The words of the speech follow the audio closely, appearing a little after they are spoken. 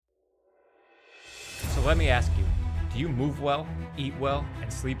So let me ask you, do you move well, eat well,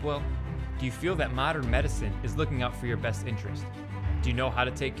 and sleep well? Do you feel that modern medicine is looking out for your best interest? Do you know how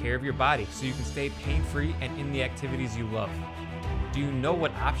to take care of your body so you can stay pain-free and in the activities you love? Do you know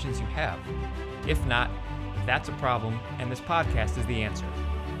what options you have? If not, that's a problem, and this podcast is the answer.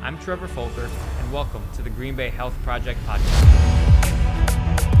 I'm Trevor Folker, and welcome to the Green Bay Health Project podcast.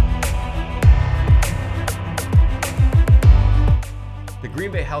 The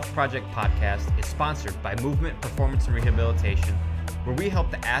Green Bay Health Project podcast is sponsored by Movement, Performance, and Rehabilitation, where we help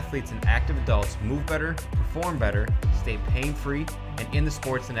the athletes and active adults move better, perform better, stay pain-free, and in the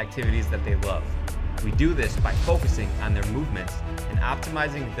sports and activities that they love. We do this by focusing on their movements and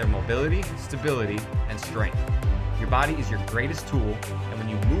optimizing their mobility, stability, and strength. Your body is your greatest tool, and when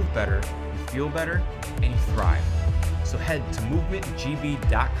you move better, you feel better, and you thrive. So head to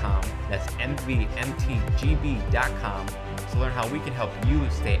movementgb.com, that's MVMTGB.com, to learn how we can help you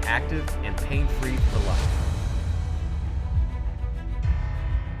stay active and pain-free for life.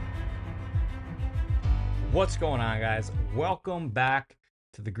 What's going on, guys? Welcome back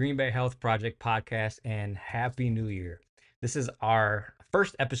to the Green Bay Health Project podcast, and Happy New Year. This is our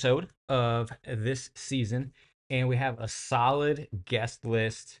first episode of this season, and we have a solid guest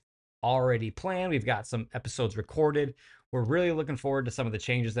list already planned. We've got some episodes recorded. We're really looking forward to some of the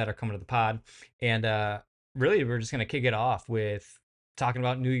changes that are coming to the pod. And really, we're just going to kick it off with talking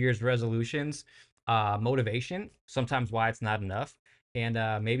about New Year's resolutions, motivation, sometimes why it's not enough,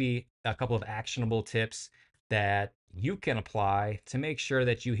 and maybe a couple of actionable tips that you can apply to make sure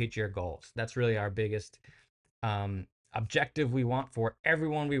that you hit your goals. That's really our biggest objective we want for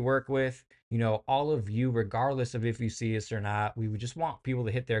everyone we work with. You know, all of you, regardless of if you see us or not, we would just want people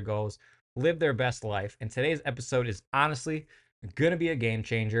to hit their goals, live their best life. And today's episode is honestly going to be a game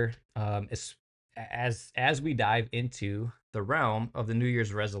changer as we dive into the realm of the New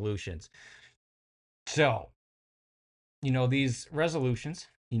Year's resolutions. So, you know, these resolutions,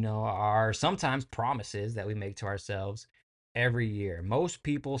 are sometimes promises that we make to ourselves every year. Most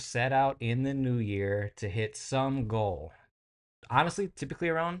people set out in the new year to hit some goal. Honestly, typically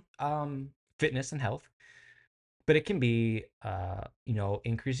around fitness and health. But it can be,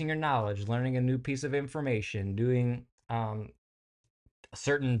 increasing your knowledge, learning a new piece of information, doing a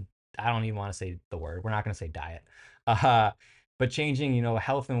certain, I don't even want to say the word. We're not going to say diet. But changing,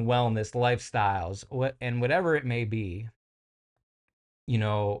 health and wellness, lifestyles, whatever it may be.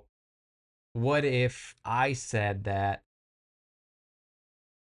 What if I said that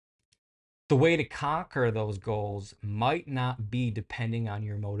the way to conquer those goals might not be depending on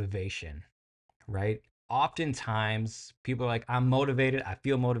your motivation, right? Oftentimes, people are like, I'm motivated. I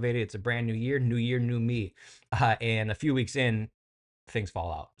feel motivated. It's a brand new year, new me. And a few weeks in, things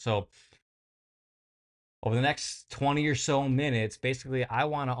fall out. So over the next 20 or so minutes, basically, I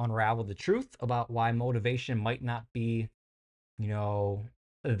want to unravel the truth about why motivation might not be,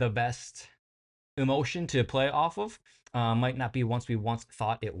 the best emotion to play off of, might not be once we once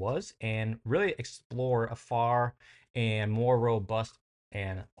thought it was, and really explore a far and more robust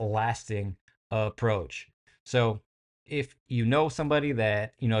and lasting approach. So if you know somebody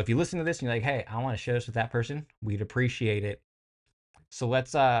that, if you listen to this and you're like, hey, I want to share this with that person, we'd appreciate it. So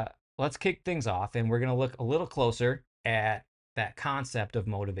let's kick things off, and we're going to look a little closer at that concept of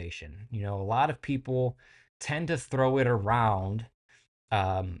motivation. A lot of people tend to throw it around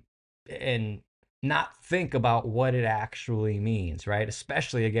and not think about what it actually means, right?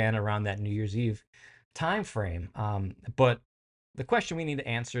 Especially again around that New Year's Eve time frame. But the question we need to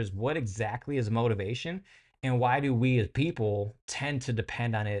answer is, what exactly is motivation, and why do we as people tend to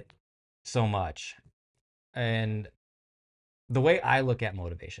depend on it so much? And the way I look at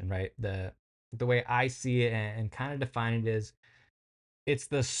motivation, right? The way I see it and kind of define it is, it's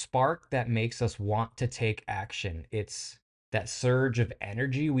the spark that makes us want to take action. It's that surge of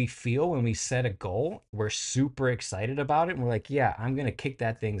energy we feel when we set a goal. We're super excited about it. And we're like, yeah, I'm going to kick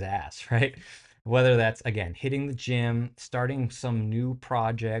that thing's ass, right? Whether that's, again, hitting the gym, starting some new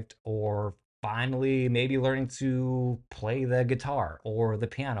project, or finally maybe learning to play the guitar or the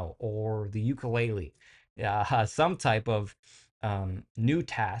piano or the ukulele. Some type of new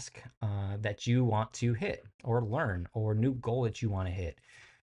task that you want to hit or learn, or new goal that you want to hit.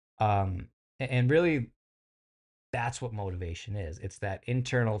 And really, that's what motivation is. It's that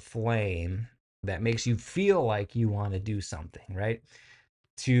internal flame that makes you feel like you want to do something, right?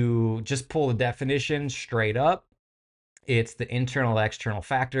 To just pull the definition straight up, it's the internal external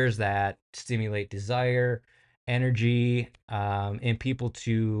factors that stimulate desire, energy, in people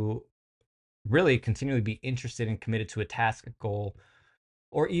to really continually be interested and committed to a task, a goal,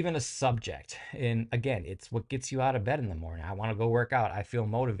 or even a subject. And again, it's what gets you out of bed in the morning. I want to go work out. I feel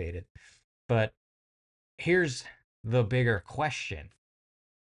motivated. But here's the bigger question,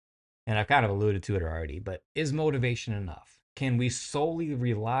 and I've kind of alluded to it already, but is motivation enough? Can we solely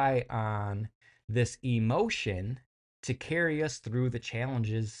rely on this emotion to carry us through the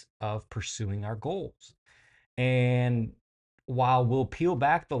challenges of pursuing our goals? And while we'll peel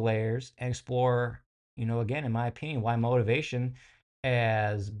back the layers and explore, again, in my opinion, why motivation,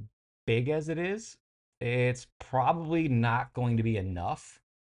 as big as it is, it's probably not going to be enough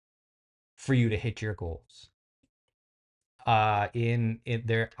for you to hit your goals. In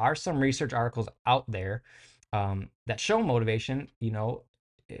there are some research articles out there that show motivation,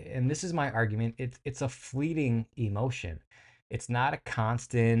 and this is my argument. It's a fleeting emotion. It's not a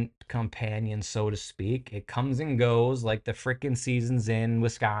constant companion, so to speak. It comes and goes like the frickin' seasons in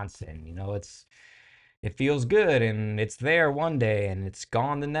Wisconsin. It feels good and it's there one day and it's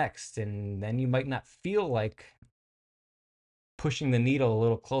gone the next, and then you might not feel like pushing the needle a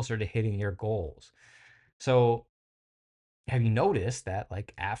little closer to hitting your goals. So have you noticed that,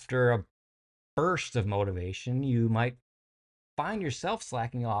 like, after a burst of motivation, you might find yourself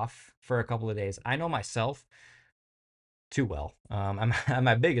slacking off for a couple of days? I know myself too well. I'm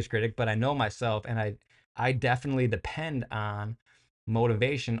my biggest critic, but I know myself, and I definitely depend on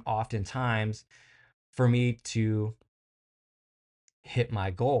motivation oftentimes for me to hit my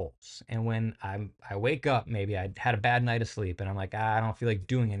goals. And when I wake up, maybe I had a bad night of sleep, and I'm like, I don't feel like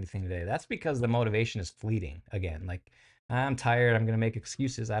doing anything today. That's because the motivation is fleeting again. Like, I'm tired. I'm gonna make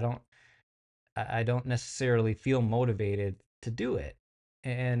excuses. I don't necessarily feel motivated to do it.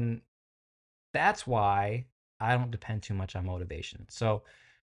 And that's why I don't depend too much on motivation. So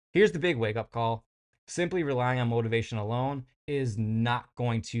here's the big wake up call. Simply relying on motivation alone is not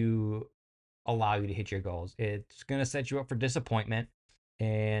going to allow you to hit your goals. It's going to set you up for disappointment,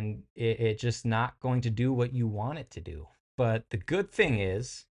 and it's just not going to do what you want it to do. But the good thing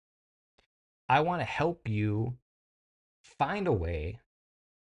is, I want to help you find a way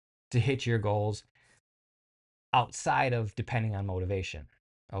to hit your goals outside of depending on motivation.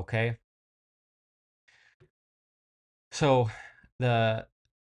 Okay. So the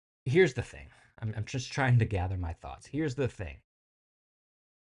here's the thing. I'm just trying to gather my thoughts. Here's the thing.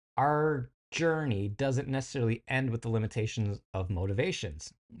 Our journey doesn't necessarily end with the limitations of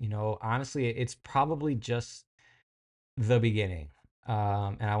motivations. Honestly, it's probably just the beginning.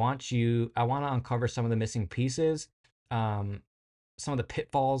 And I want to uncover some of the missing pieces, um, some of the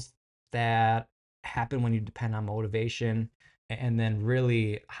pitfalls that happen when you depend on motivation, and then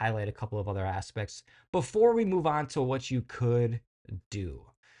really highlight a couple of other aspects before we move on to what you could do.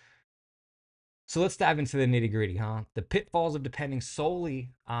 So let's dive into the nitty gritty, huh? The pitfalls of depending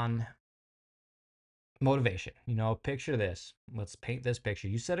solely on motivation. Picture this. Let's paint this picture.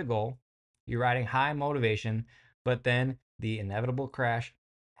 You set a goal, you're riding high motivation, but then the inevitable crash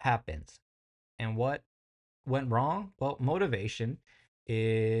happens. And what went wrong? Well, motivation,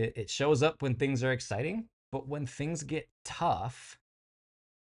 it shows up when things are exciting, but when things get tough,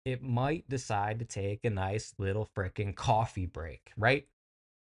 it might decide to take a nice little freaking coffee break, right?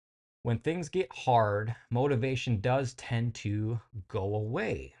 When things get hard, motivation does tend to go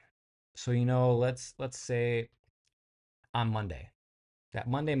away. So, let's say on Monday, that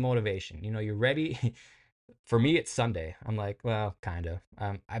Monday motivation, you're ready. For me, it's Sunday. I'm like, well, kind of.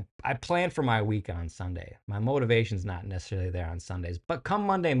 I plan for my week on Sunday. My motivation's not necessarily there on Sundays. But come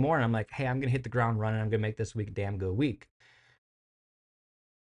Monday morning, I'm like, hey, I'm going to hit the ground running. I'm going to make this week a damn good week.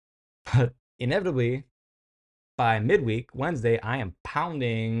 But inevitably, by midweek, Wednesday, I am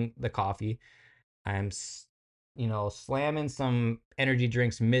pounding the coffee. I'm, slamming some energy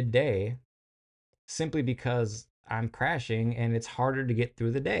drinks midday simply because I'm crashing and it's harder to get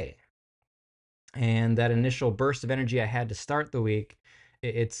through the day. And that initial burst of energy I had to start the week,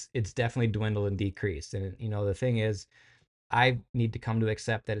 it's definitely dwindled and decreased. And the thing is, I need to come to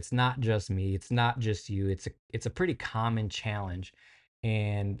accept that it's not just me, it's not just you. It's a pretty common challenge,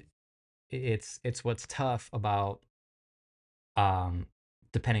 and it's what's tough about um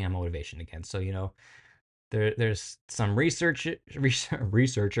depending on motivation again. So there's some researchers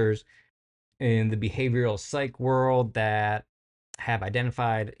in the behavioral psych world that have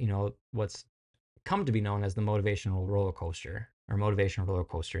identified what's come to be known as the motivational roller coaster, or motivational roller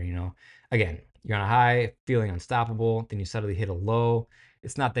coaster. Again, you're on a high, feeling unstoppable, then you suddenly hit a low.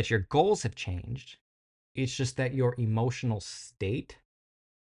 It's not that your goals have changed, it's just that your emotional state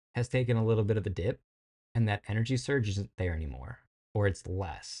has taken a little bit of a dip, and that energy surge isn't there anymore, or it's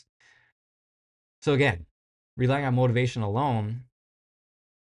less. So again, relying on motivation alone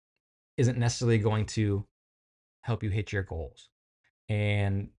isn't necessarily going to help you hit your goals.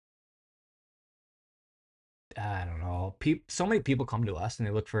 And I don't know, so many people come to us and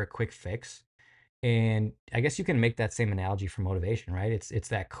they look for a quick fix. And I guess you can make that same analogy for motivation, right? It's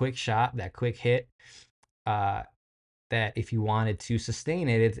that quick shot, that quick hit, uh, that if you wanted to sustain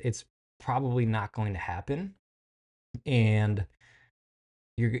it, it's probably not going to happen, and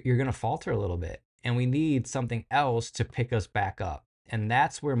you're going to falter a little bit. And we need something else to pick us back up. And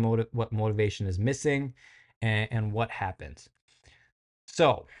that's where what motivation is missing, and what happens.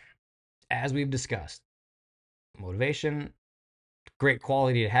 So, as we've discussed, motivation, great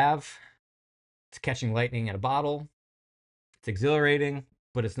quality to have. It's catching lightning in a bottle. It's exhilarating,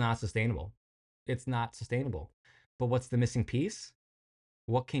 but it's not sustainable. It's not sustainable. But what's the missing piece?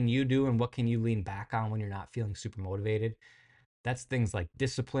 What can you do and what can you lean back on when you're not feeling super motivated? That's things like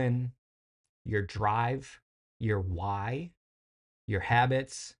discipline, your drive, your why, your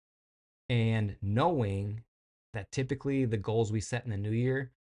habits, and knowing that typically the goals we set in the new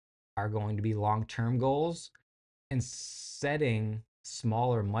year are going to be long-term goals, and setting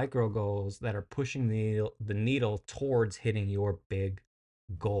smaller micro goals that are pushing the needle towards hitting your big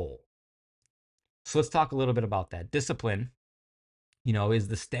goal. So let's talk a little bit about that. Discipline, is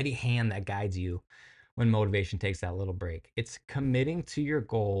the steady hand that guides you when motivation takes that little break. It's committing to your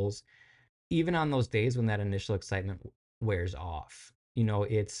goals even on those days when that initial excitement wears off.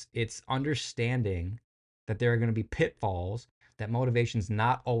 It's understanding that there are going to be pitfalls, that motivation's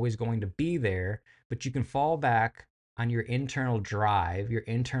not always going to be there, but you can fall back on your internal drive, your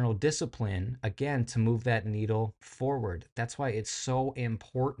internal discipline, again, to move that needle forward. That's why it's so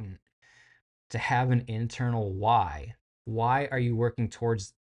important to have an internal why. Why are you working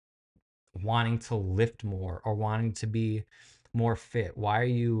towards wanting to lift more or wanting to be more fit? Why are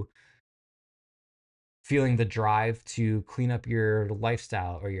you feeling the drive to clean up your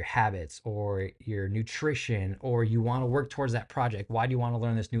lifestyle or your habits or your nutrition, or you want to work towards that project? Why do you want to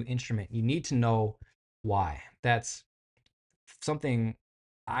learn this new instrument? You need to know why. That's something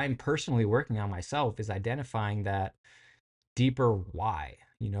I'm personally working on myself, is identifying that deeper why.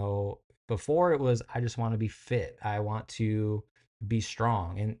 Before it was, I just want to be fit. I want to be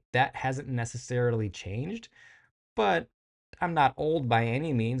strong. And that hasn't necessarily changed, but I'm not old by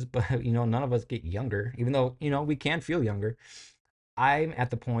any means, but none of us get younger, even though, we can feel younger. I'm at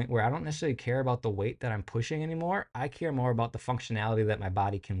the point where I don't necessarily care about the weight that I'm pushing anymore. I care more about the functionality that my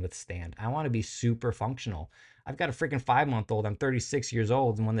body can withstand. I want to be super functional. I've got a freaking 5-month old. I'm 36 years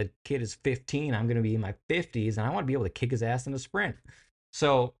old. And when the kid is 15, I'm going to be in my 50s, and I want to be able to kick his ass in a sprint.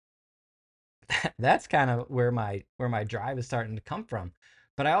 So that's kind of where my drive is starting to come from.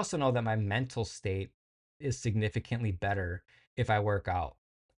 But I also know that my mental state is significantly better if I work out,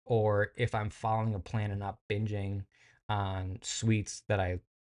 or if I'm following a plan and not binging on sweets that I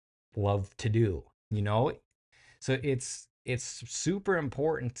love to do, you know? So it's super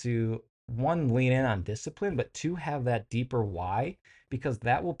important to, one, lean in on discipline, but two, have that deeper why, because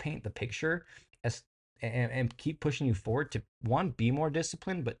that will paint the picture as and keep pushing you forward to, one, be more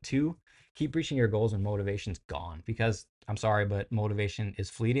disciplined, but two, keep reaching your goals when motivation's gone. Because I'm sorry, but motivation is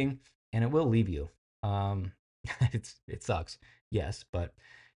fleeting and it will leave you. Um, it sucks, yes, but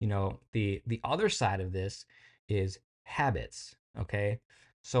the other side of this is habits. Okay,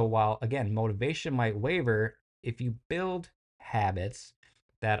 so while again motivation might waver, if you build habits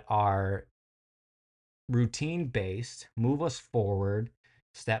that are routine based, move us forward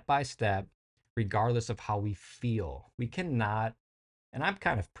step by step, regardless of how we feel. We cannot, and I'm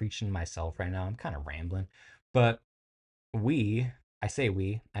kind of preaching to myself right now, I'm kind of rambling, but we, I say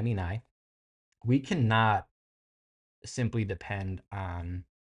we, I mean we cannot simply depend on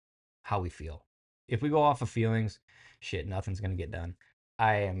how we feel. If we go off of feelings, shit, nothing's going to get done.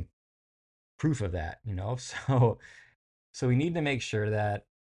 I am proof of that. So we need to make sure that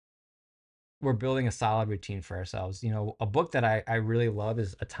we're building a solid routine for ourselves. A book that I really love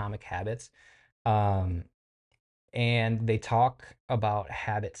is Atomic Habits. Um, and they talk about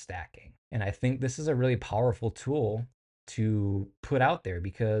habit stacking. And I think this is a really powerful tool to put out there,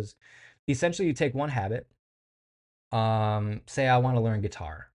 because essentially you take one habit, say I want to learn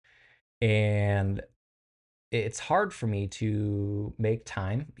guitar, and it's hard for me to make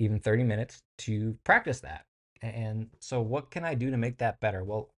time, even 30 minutes, to practice that. And so what can I do to make that better?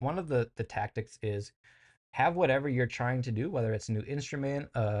 Well, one of the tactics is have whatever you're trying to do, whether it's a new instrument,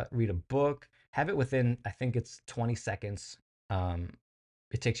 read a book, have it within, I think it's 20 seconds. Um,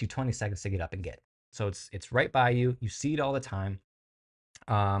 it takes you 20 seconds to get up and get. So it's right by you. You see it all the time.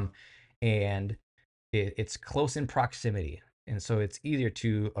 Um, and it's close in proximity. And so it's easier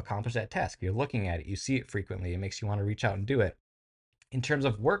to accomplish that task. You're looking at it, you see it frequently. It makes you want to reach out and do it. In terms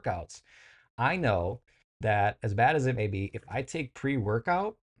of workouts, I know that, as bad as it may be, if I take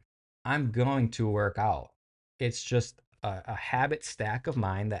pre-workout, I'm going to work out. It's just a habit stack of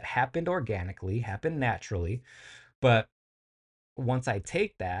mine that happened organically, happened naturally. But once I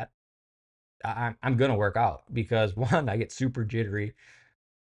take that, I'm gonna work out because one, I get super jittery.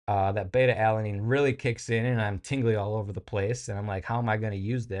 That beta alanine really kicks in, and I'm tingly all over the place. And I'm like, how am I gonna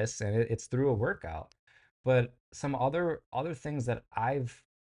use this? And it's through a workout. But some other things that I've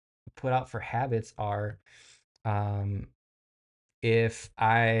put out for habits are, um, if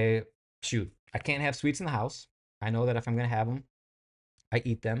I shoot, I can't have sweets in the house. I know that if I'm gonna have them, I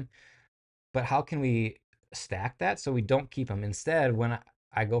eat them. But how can we stack that so we don't keep them? Instead, when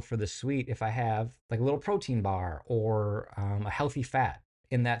I go for the sweet, if I have like a little protein bar or a healthy fat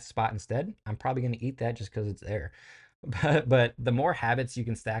in that spot instead, I'm probably going to eat that just because it's there. But the more habits you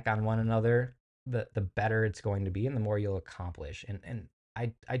can stack on one another, the better it's going to be, and the more you'll accomplish. And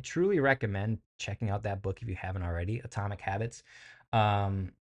I truly recommend checking out that book if you haven't already, Atomic Habits.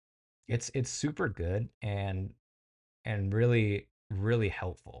 Um, it's super good and really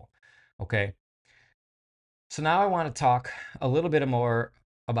helpful. Okay. So now I want to talk a little bit more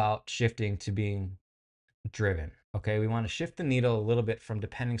about shifting to being driven. Okay, we want to shift the needle a little bit from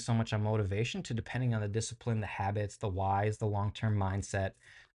depending so much on motivation to depending on the discipline, the habits, the whys, the long-term mindset,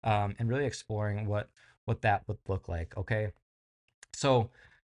 and really exploring what that would look like. Okay, so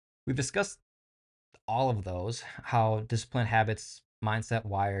we've discussed all of those, how discipline, habits, mindset,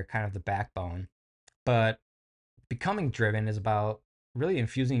 why are kind of the backbone, but becoming driven is about really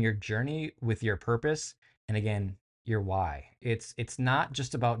infusing your journey with your purpose, and again, your why. It's not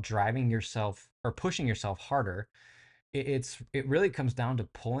just about driving yourself or pushing yourself harder. It really comes down to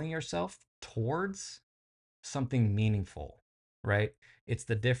pulling yourself towards something meaningful, right? It's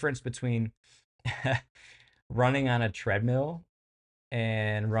the difference between running on a treadmill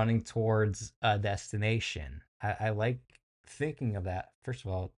and running towards a destination. I like thinking of that. First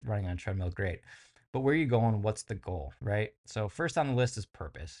of all, running on a treadmill is great. But where are you going? What's the goal, right? So, first on the list is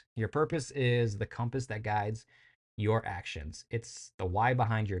purpose. Your purpose is the compass that guides your actions, it's the why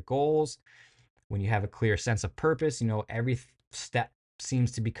behind your goals. When you have a clear sense of purpose, you know, every step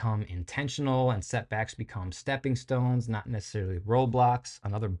seems to become intentional and setbacks become stepping stones, not necessarily roadblocks.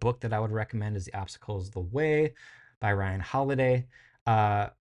 Another book that I would recommend is The Obstacle is the Way by Ryan Holiday. Uh,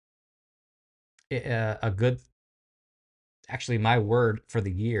 a good, actually, my word for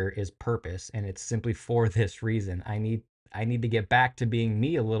the year is purpose, and it's simply for this reason. I need to get back to being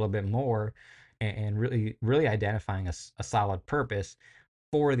me a little bit more, and really identifying a solid purpose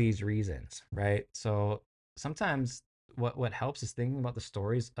for these reasons, right? So sometimes what helps is thinking about the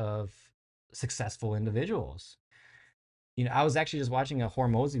stories of successful individuals. You know, I was actually just watching a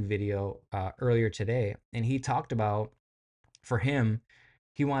Hormozy video earlier today, and he talked about, for him,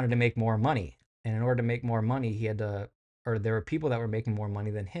 he wanted to make more money, and in order to make more money, he had to, or there were people that were making more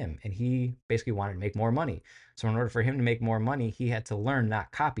money than him, and he basically wanted to make more money. So in order for him to make more money, he had to learn,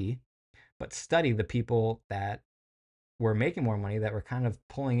 not copy, but study the people that were making more money, that were kind of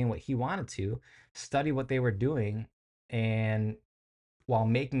pulling in what he wanted to, study what they were doing, and while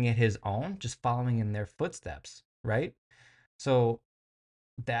making it his own, just following in their footsteps, right? So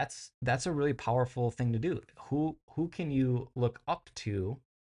that's a really powerful thing to do. Who can you look up to?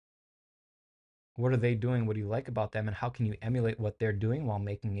 What are they doing? What do you like about them? And how can you emulate what they're doing while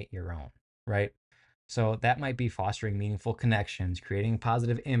making it your own, right? So that might be fostering meaningful connections, creating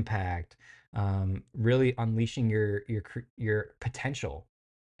positive impact, really unleashing your potential,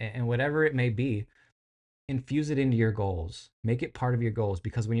 and whatever it may be. Infuse it into your goals. Make it part of your goals,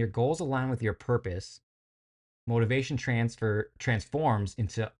 because when your goals align with your purpose, motivation transforms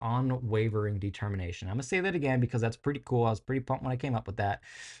into unwavering determination. I'm gonna say that again because that's pretty cool. I was pretty pumped when I came up with that.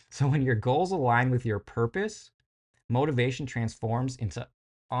 So when your goals align with your purpose, motivation transforms into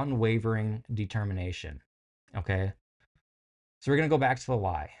unwavering determination. Okay. So we're gonna go back to the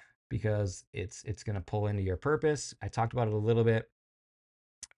why, because it's gonna pull into your purpose. I talked about it a little bit.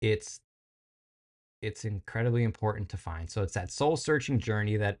 It's it's incredibly important to find. So it's that soul searching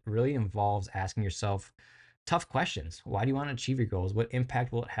journey that really involves asking yourself tough questions. Why do you want to achieve your goals? What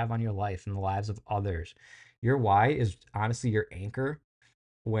impact will it have on your life and the lives of others? Your why is honestly your anchor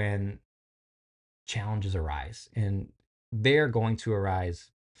when challenges arise, and they're going to arise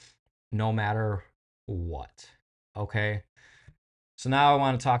no matter what. Okay. So now I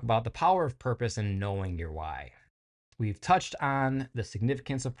want to talk about the power of purpose and knowing your why. We've touched on the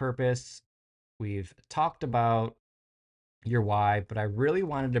significance of purpose. We've talked about your why, but I really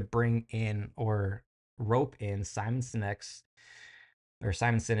wanted to bring in or rope in Simon Sinek's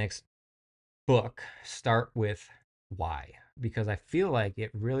book, Start With Why, because I feel like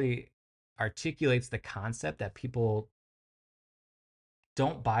it really articulates the concept that people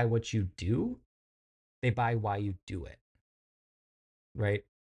don't buy what you do, they buy why you do it. right?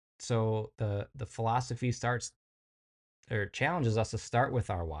 So the philosophy starts or challenges us to start with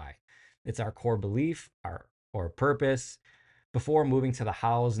our why. It's our core belief, our or purpose, before moving to the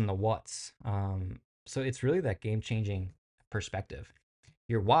hows and the whats. So it's really that game changing perspective.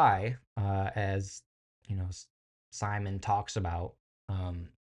 Your why, as you know, Simon talks about, um,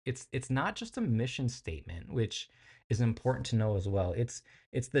 it's not just a mission statement, which is important to know as well. It's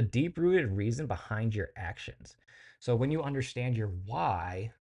the deep rooted reason behind your actions. So when you understand your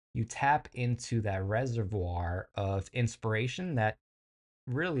why, you tap into that reservoir of inspiration that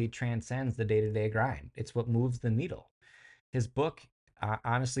really transcends the day to day grind. It's what moves the needle. His book,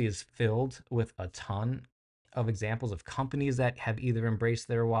 honestly, is filled with a ton of examples of companies that have either embraced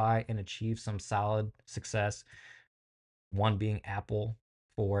their why and achieved some solid success. One being Apple,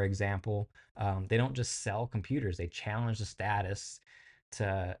 for example. They don't just sell computers, they challenge the status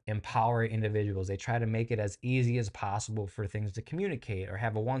to empower individuals. They try to make it as easy as possible for things to communicate or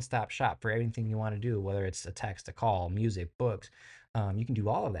have a one stop shop for everything you want to do, whether it's a text, a call, music, books. You can do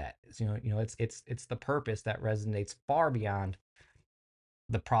all of that. It's the purpose that resonates far beyond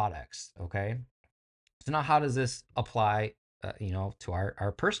the products. Okay. So now how does this apply, to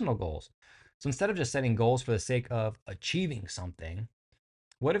our personal goals? So instead of just setting goals for the sake of achieving something,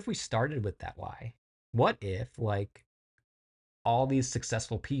 what if we started with that why? What if, like all these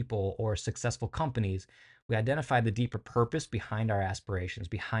successful people or successful companies, we identify the deeper purpose behind our aspirations,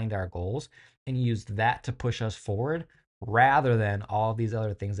 behind our goals, and used that to push us forward rather than all these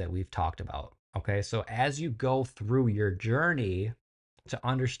other things that we've talked about? Okay. So as you go through your journey to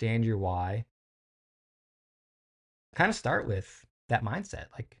understand your why, kind of start with that mindset.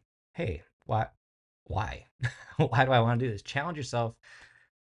 Like, hey, why? Why do I want to do this? Challenge yourself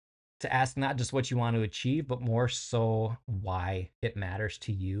to ask not just what you want to achieve, but more so why it matters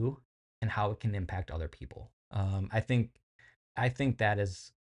to you and how it can impact other people. I think that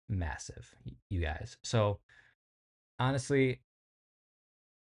is massive, you guys. So honestly,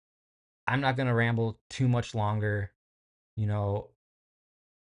 I'm not gonna ramble too much longer. You know,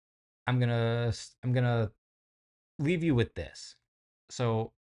 I'm gonna leave you with this.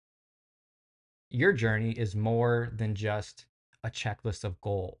 So your journey is more than just a checklist of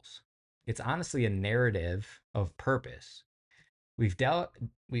goals. It's honestly a narrative of purpose. We've dealt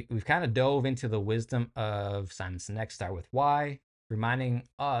we've kind of dove into the wisdom of Simon Sinek, start with why, reminding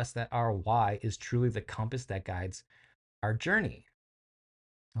us that our why is truly the compass that guides our journey.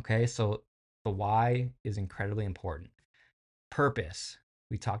 Okay, so the why is incredibly important. Purpose.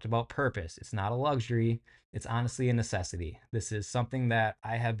 We talked about purpose. It's not a luxury, it's honestly a necessity. This is something that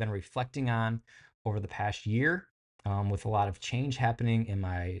I have been reflecting on over the past year, with a lot of change happening in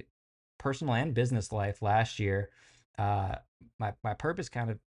my personal and business life last year. Uh, my purpose kind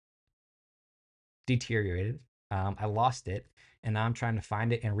of deteriorated. I lost it, and now I'm trying to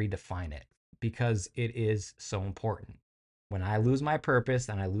find it and redefine it because it is so important. When I lose my purpose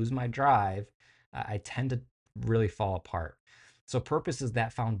and I lose my drive, I tend to really fall apart. So, purpose is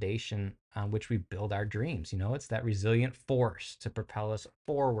that foundation on which we build our dreams. It's that resilient force to propel us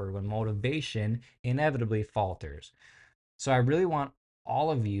forward when motivation inevitably falters. So, I really want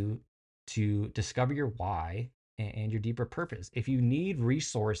all of you to discover your why and your deeper purpose. If you need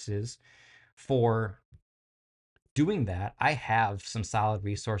resources for doing that, I have some solid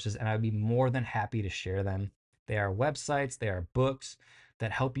resources and I'd be more than happy to share them. They are websites, they are books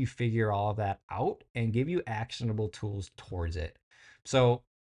that help you figure all of that out and give you actionable tools towards it. So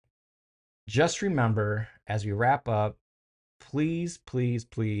just remember as we wrap up, please, please,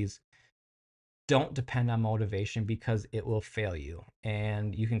 please don't depend on motivation because it will fail you.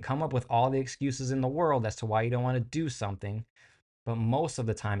 And you can come up with all the excuses in the world as to why you don't want to do something, but most of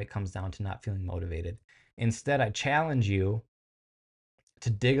the time it comes down to not feeling motivated. Instead, I challenge you to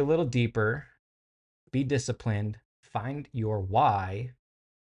dig a little deeper, be disciplined, find your why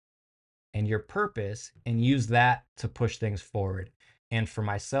and your purpose, and use that to push things forward. And for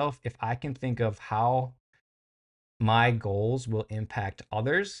myself, if I can think of how my goals will impact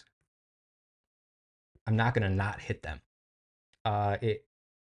others, I'm not going to not hit them. It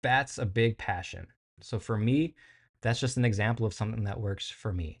That's a big passion. So for me, that's just an example of something that works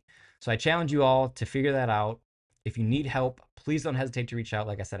for me. So I challenge you all to figure that out. If you need help, please don't hesitate to reach out.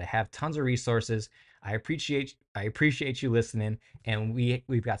 Like I said, I have tons of resources. I appreciate you listening, and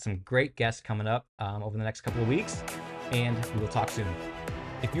we've got some great guests coming up over the next couple of weeks, and we will talk soon.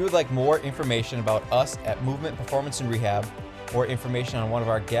 If you would like more information about us at Movement Performance and Rehab, or information on one of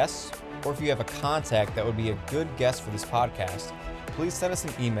our guests, or if you have a contact that would be a good guest for this podcast, please send us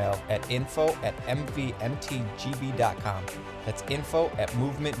an email at info@mvmtgb.com. That's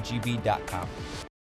info@movementgb.com.